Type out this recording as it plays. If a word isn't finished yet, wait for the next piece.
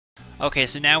Okay,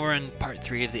 so now we're in part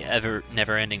 3 of the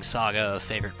never-ending saga of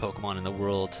favorite Pokemon in the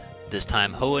world, this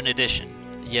time Hoenn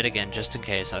Edition. Yet again, just in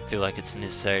case, I feel like it's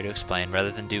necessary to explain. Rather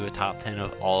than do a top 10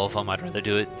 of all of them, I'd rather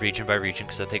do it region by region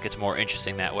because I think it's more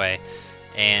interesting that way.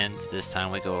 And this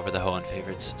time we go over the Hoenn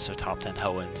favorites, so top 10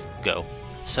 Hoenn, go.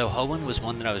 So Hoenn was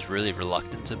one that I was really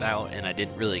reluctant about, and I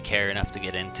didn't really care enough to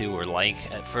get into or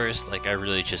like at first. Like, I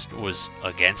really just was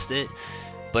against it.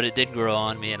 But it did grow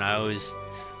on me, and I always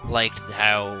liked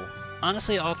how...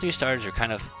 Honestly, all 3 starters are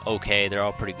kind of okay. They're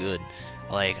all pretty good.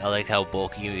 Like, I liked how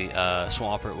bulky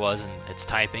Swampert was and its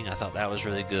typing. I thought that was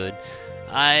really good.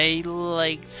 I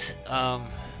liked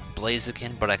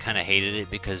Blaziken, but I kind of hated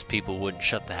it because people wouldn't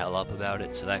shut the hell up about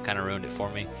it, so that kind of ruined it for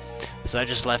me. So that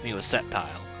just left me with Sceptile.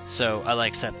 So I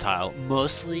like Sceptile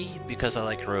mostly because I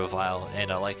like Rovile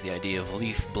and I like the idea of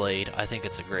Leaf Blade. I think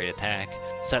it's a great attack.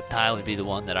 Sceptile would be the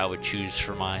one that I would choose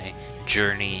for my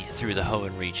journey through the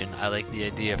Hoenn region. I like the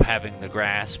idea of having the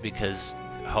grass because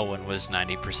Hoenn was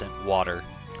 90% water.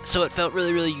 So it felt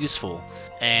really, really useful.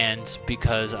 And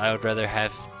because I would rather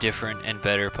have different and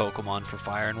better Pokemon for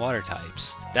fire and water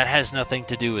types. That has nothing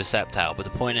to do with Sceptile, but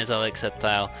the point is I like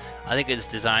Sceptile. I think its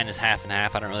design is half and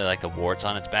half. I don't really like the warts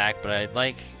on its back, but I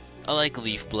like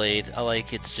Leaf Blade. I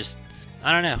like it's just,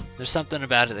 I don't know. There's something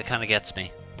about it that kind of gets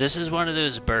me. This is one of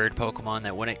those bird Pokemon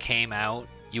that when it came out,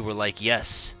 you were like,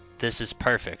 yes, this is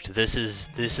perfect. This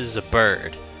is a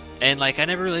bird. And like, I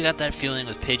never really got that feeling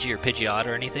with Pidgey or Pidgeot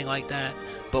or anything like that.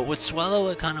 But with Swellow,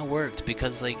 it kind of worked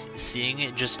because like seeing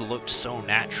it just looked so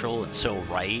natural and so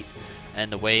right.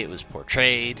 And the way it was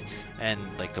portrayed and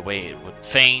like the way it would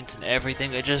faint and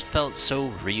everything, it just felt so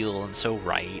real and so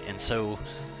right and so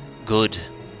good.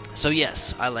 So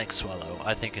yes, I like Swellow.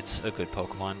 I think it's a good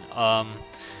Pokemon.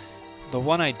 The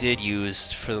one I did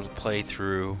use for the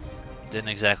playthrough didn't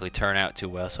exactly turn out too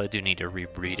well, so I do need to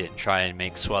rebreed it and try and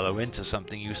make Swellow into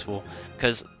something useful.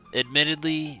 Because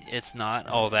admittedly, it's not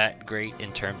all that great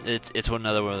in terms. It's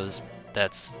another one of those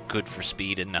that's good for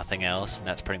speed and nothing else, and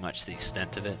that's pretty much the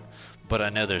extent of it. But I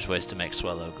know there's ways to make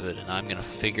Swellow good, and I'm gonna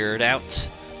figure it out.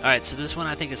 Alright, so this one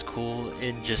I think is cool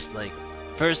in just like...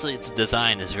 Firstly, its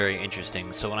design is very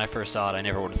interesting, so when I first saw it, I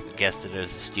never would have guessed it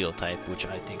as a steel type, which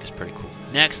I think is pretty cool.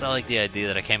 Next, I like the idea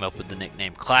that I came up with the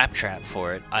nickname Claptrap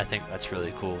for it. I think that's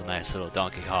really cool, nice little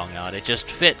Donkey Kong nod. It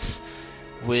just fits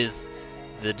with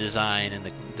the design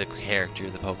and the character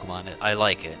of the Pokemon. I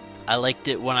like it. I liked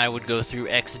it when I would go through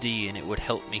XD and it would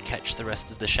help me catch the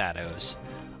rest of the shadows.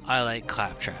 I like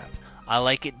Claptrap. I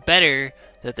like it better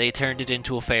that they turned it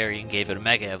into a fairy and gave it a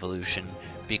Mega Evolution,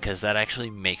 because that actually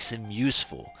makes him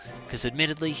useful. Because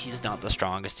admittedly, he's not the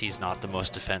strongest, he's not the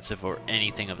most defensive or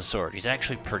anything of a sort. He's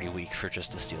actually pretty weak for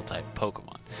just a Steel-type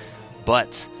Pokemon.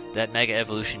 But that Mega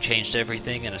Evolution changed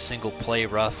everything, and a single play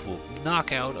rough will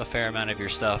knock out a fair amount of your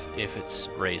stuff if it's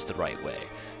raised the right way.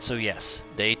 So yes,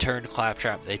 they turned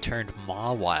Claptrap, they turned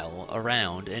Mawile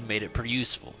around and made it pretty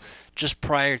useful. Just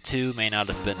prior to may not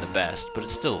have been the best, but it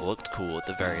still looked cool at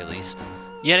the very least.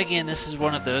 Yet again, this is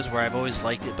one of those where I've always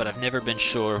liked it, but I've never been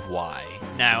sure why.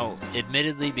 Now,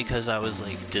 admittedly, because I was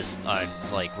like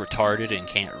retarded and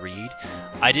can't read,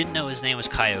 I didn't know his name was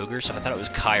Kyogre, so I thought it was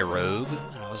Kyrogue,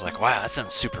 and I was like, wow, that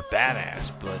sounds super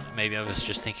badass, but maybe I was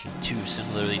just thinking too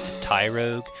similarly to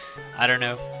Tyrogue. I don't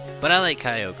know. But I like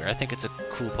Kyogre. I think it's a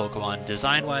cool Pokemon.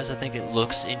 Design-wise, I think it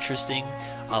looks interesting.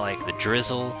 I like the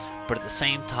drizzle, but at the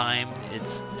same time,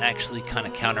 it's actually kind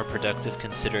of counterproductive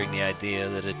considering the idea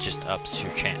that it just ups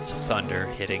your chance of thunder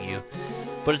hitting you.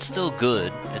 But it's still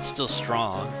good. It's still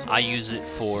strong. I use it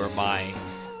for my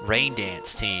Rain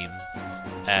Dance team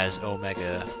as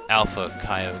Omega Alpha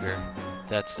Kyogre.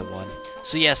 That's the one.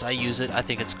 So yes, I use it. I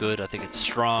think it's good. I think it's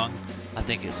strong. I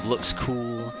think it looks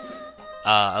cool.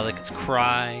 I like its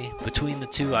cry. Between the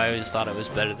two, I always thought it was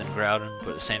better than Groudon, but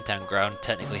at the same time, Groudon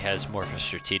technically has more of a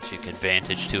strategic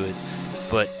advantage to it.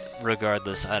 But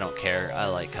regardless, I don't care. I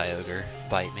like Kyogre.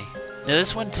 Bite me. Now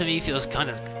this one to me feels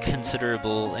kind of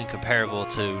considerable and comparable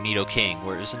to Nidoking,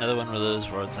 where it's another one of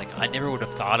those where it's like, I never would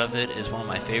have thought of it as one of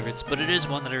my favorites, but it is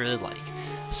one that I really like.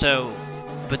 So,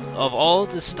 but of all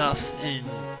the stuff in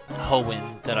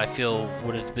Hoenn that I feel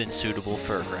would have been suitable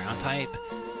for a ground type,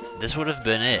 this would have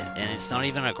been it, and it's not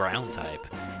even a ground type.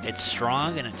 It's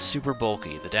strong and it's super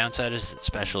bulky. The downside is its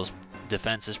special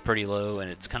defense is pretty low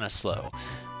and it's kind of slow.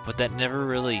 But that never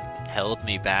really held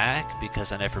me back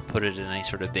because I never put it in any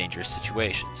sort of dangerous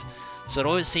situations. So it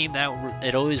always seemed that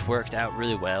it always worked out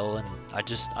really well, and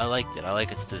I liked it. I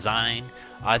like its design.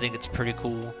 I think it's pretty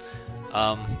cool.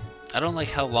 I don't like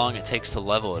how long it takes to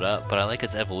level it up, but I like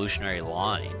its evolutionary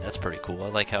line. That's pretty cool. I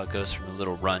like how it goes from a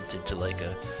little runt into like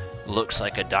a looks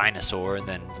like a dinosaur and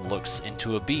then looks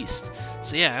into a beast.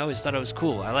 So yeah, I always thought it was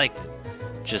cool. I liked it.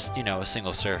 Just, you know, a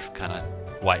single surf kind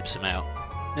of wipes him out.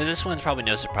 Now this one's probably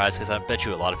no surprise because I bet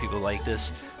you a lot of people like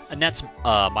this. And that's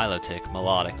Milotic,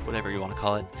 Melodic, whatever you want to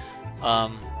call it.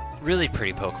 Really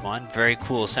pretty Pokemon, very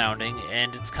cool sounding,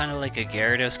 and it's kind of like a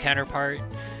Gyarados counterpart.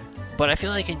 But I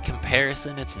feel like in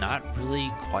comparison, it's not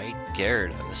really quite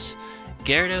Gyarados.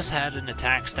 Gyarados had an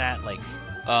attack stat like,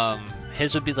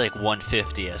 his would be like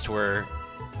 150, as to where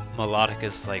Melodic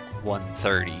is like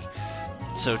 130.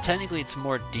 So technically it's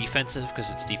more defensive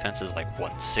because its defense is like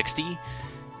 160.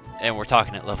 And we're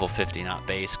talking at level 50, not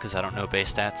base, because I don't know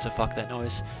base stats, so fuck that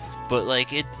noise. But like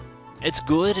it's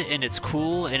good and it's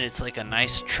cool and it's like a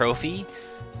nice trophy,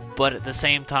 but at the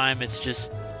same time it's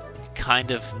just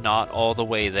kind of not all the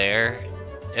way there,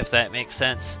 if that makes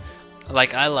sense.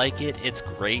 Like, I like it, it's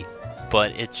great,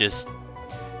 but it's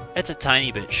a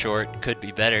tiny bit short, could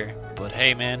be better, but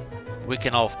hey man, we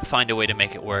can all find a way to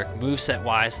make it work. Moveset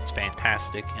wise, it's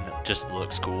fantastic and it just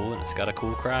looks cool and it's got a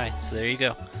cool cry, so there you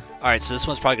go. Alright, so this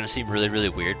one's probably going to seem really, really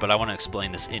weird, but I want to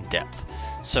explain this in depth.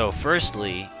 So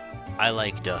firstly, I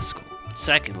like Duskull.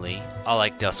 Secondly, I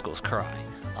like Duskull's cry.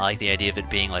 I like the idea of it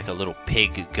being like a little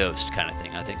pig ghost kind of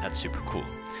thing. I think that's super cool.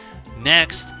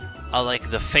 Next, I like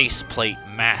the faceplate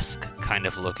mask kind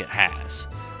of look it has.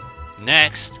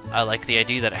 Next, I like the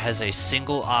idea that it has a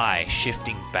single eye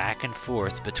shifting back and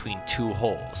forth between two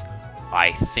holes.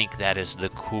 I think that is the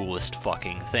coolest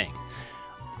fucking thing.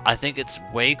 I think it's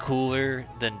way cooler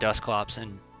than Dusclops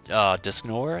and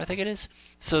Dusknoir, I think it is.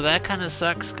 So that kind of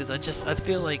sucks, because I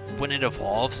feel like when it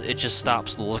evolves, it just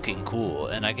stops looking cool.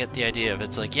 And I get the idea of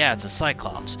it's like, yeah, it's a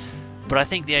Cyclops. But I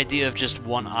think the idea of just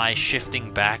one eye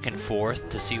shifting back and forth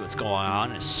to see what's going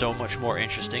on is so much more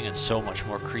interesting and so much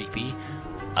more creepy.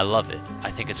 I love it.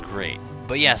 I think it's great.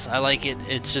 But yes, I like it.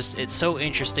 It's so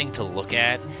interesting to look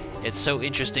at. It's so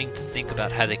interesting to think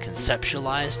about how they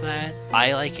conceptualized that.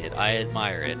 I like it. I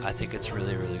admire it. I think it's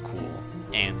really, really cool.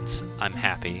 And I'm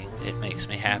happy. It makes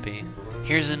me happy.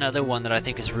 Here's another one that I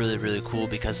think is really, really cool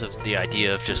because of the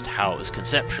idea of just how it was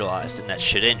conceptualized, and that's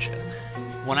Shedinja.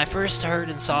 When I first heard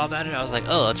and saw about it, I was like,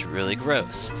 oh, that's really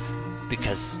gross.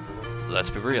 Because, let's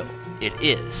be real, it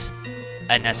is.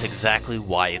 And that's exactly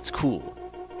why it's cool.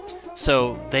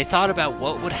 So, they thought about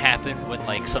what would happen when,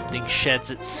 like, something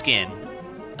sheds its skin,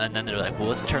 and then they're like, well,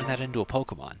 let's turn that into a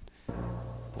Pokemon.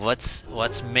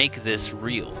 Let's make this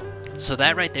real. So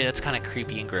that right there, that's kind of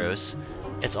creepy and gross.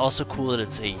 It's also cool that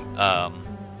it's a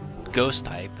ghost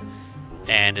type,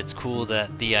 and it's cool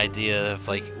that the idea of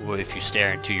like, well, if you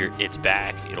stare into its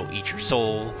back, it'll eat your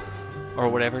soul, or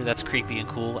whatever. That's creepy and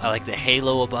cool. I like the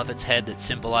halo above its head that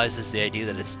symbolizes the idea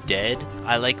that it's dead.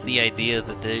 I like the idea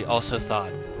that they also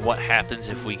thought, what happens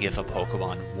if we give a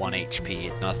Pokemon 1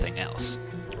 HP and nothing else?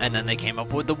 And then they came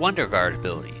up with the Wonder Guard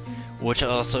ability, which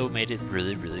also made it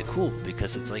really, really cool,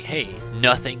 because it's like, hey,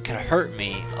 nothing can hurt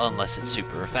me unless it's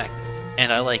super effective.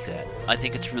 And I like that. I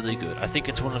think it's really good. I think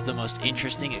it's one of the most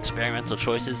interesting experimental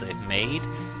choices they've made,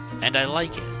 and I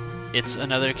like it. It's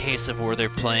another case of where they're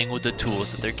playing with the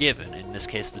tools that they're given. In this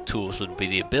case, the tools would be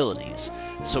the abilities.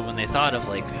 So when they thought of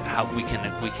like how we can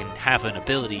have an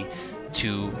ability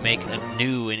to make a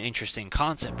new and interesting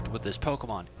concept with this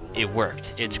Pokemon, it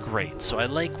worked. It's great. So I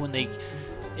like when they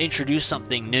introduce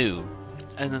something new,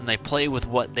 and then they play with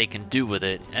what they can do with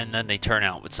it, and then they turn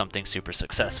out with something super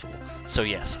successful. So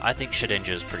yes, I think Shedinja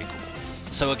is pretty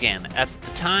cool. So again, at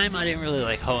the time I didn't really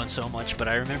like Hoenn so much, but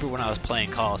I remember when I was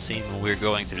playing Coliseum when we were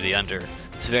going through the Under.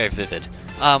 It's very vivid.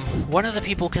 One of the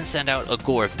people can send out a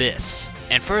Gorebyss,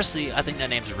 and firstly, I think that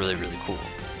name's really, really cool.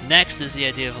 Next is the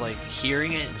idea of like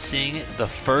hearing it and seeing it. The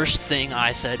first thing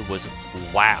I said was,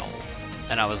 wow.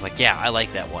 And I was like, yeah, I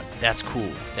like that one. That's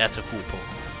cool. That's a cool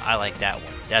Pokemon. I like that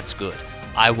one. That's good.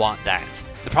 I want that.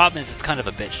 The problem is it's kind of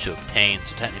a bitch to obtain,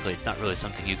 so technically it's not really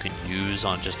something you can use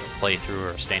on just a playthrough or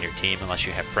a standard team unless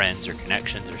you have friends or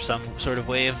connections or some sort of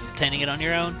way of obtaining it on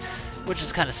your own, which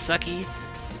is kind of sucky,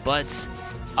 but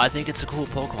I think it's a cool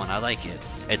Pokemon. I like it.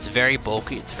 It's very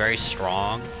bulky, it's very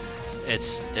strong.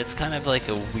 It's kind of like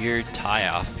a weird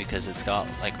tie-off because it's got,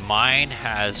 like, mine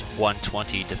has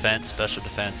 120 defense, special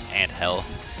defense, and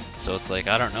health, so it's like,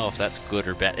 I don't know if that's good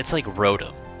or bad. It's like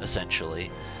Rotom,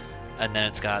 essentially. And then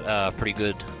it's got a pretty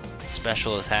good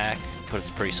special attack, but it's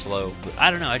pretty slow. But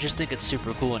I don't know, I just think it's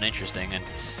super cool and interesting, and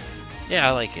yeah,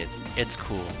 I like it. It's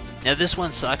cool. Now this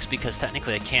one sucks because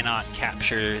technically I cannot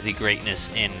capture the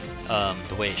greatness in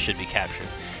the way it should be captured,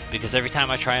 because every time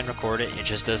I try and record it, it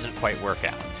just doesn't quite work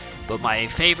out. But my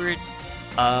favorite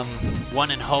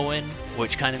one in Hoenn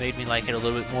which kind of made me like it a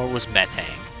little bit more, was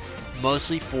Metang.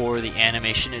 Mostly for the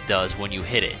animation it does when you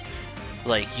hit it.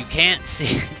 Like, you can't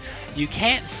see you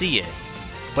can't see it,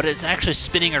 but it's actually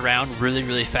spinning around really,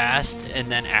 really fast,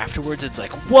 and then afterwards it's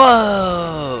like,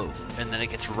 whoa! And then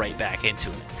it gets right back into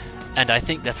it. And I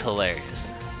think that's hilarious.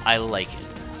 I like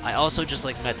it. I also just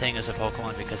like Metang as a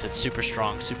Pokemon because it's super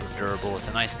strong, super durable. It's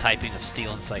a nice typing of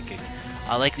Steel and Psychic.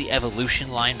 I like the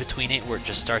evolution line between it, where it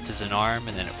just starts as an arm,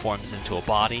 and then it forms into a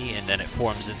body, and then it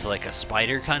forms into like a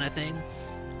spider kind of thing.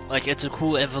 Like, it's a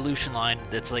cool evolution line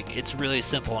that's like, it's really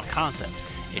simple in concept.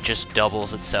 It just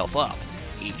doubles itself up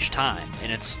each time,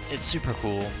 and it's super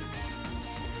cool.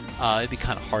 It'd be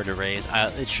kind of hard to raise.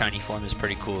 Its shiny form is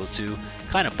pretty cool too.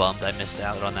 Kind of bummed I missed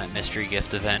out on that mystery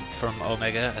gift event from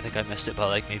Omega. I think I missed it by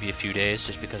like maybe a few days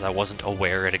just because I wasn't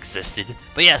aware it existed.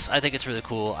 But yes, I think it's really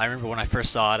cool. I remember when I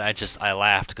first saw it, I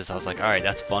laughed because I was like, alright,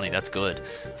 that's funny, that's good.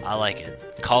 I like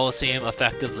it. Coliseum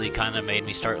effectively kind of made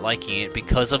me start liking it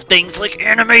because of things like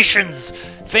animations!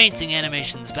 Fainting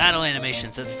animations, battle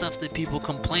animations, that stuff that people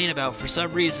complain about for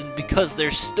some reason because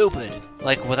they're stupid.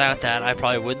 Like, without that, I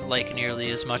probably wouldn't like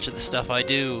nearly as much of the stuff I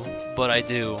do, but I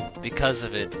do because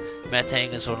of it.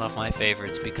 Metang is one of my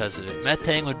favorites because of it.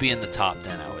 Metang would be in the top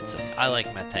 10, I would say. I like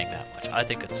Metang that much. I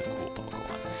think it's a cool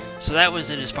Pokemon. So that was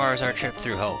it as far as our trip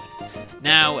through Hoenn.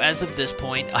 Now, as of this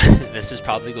point, this is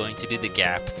probably going to be the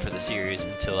gap for the series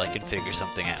until I can figure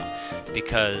something out.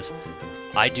 Because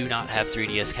I do not have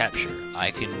 3DS capture.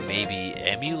 I can maybe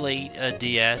emulate a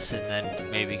DS and then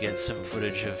maybe get some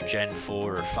footage of Gen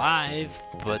 4 or 5,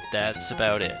 but that's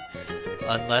about it.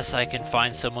 Unless I can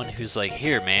find someone who's like,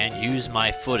 here man, use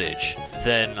my footage,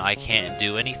 then I can't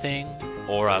do anything,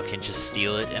 or I can just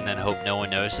steal it and then hope no one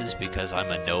notices because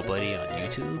I'm a nobody on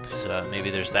YouTube, so maybe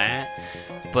there's that.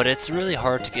 But it's really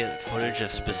hard to get footage of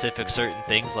specific certain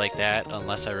things like that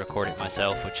unless I record it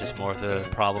myself, which is more of the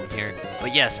problem here.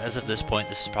 But yes, as of this point,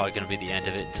 this is probably going to be the end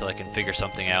of it until I can figure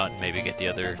something out and maybe get the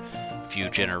other few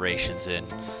generations in.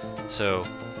 So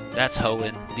that's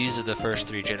Hoenn. These are the first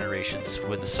 3 generations.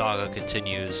 When the saga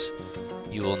continues,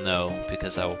 you will know,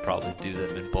 because I will probably do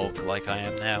them in bulk like I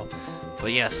am now.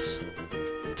 But yes,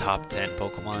 top 10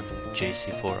 Pokemon,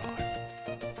 JC4R.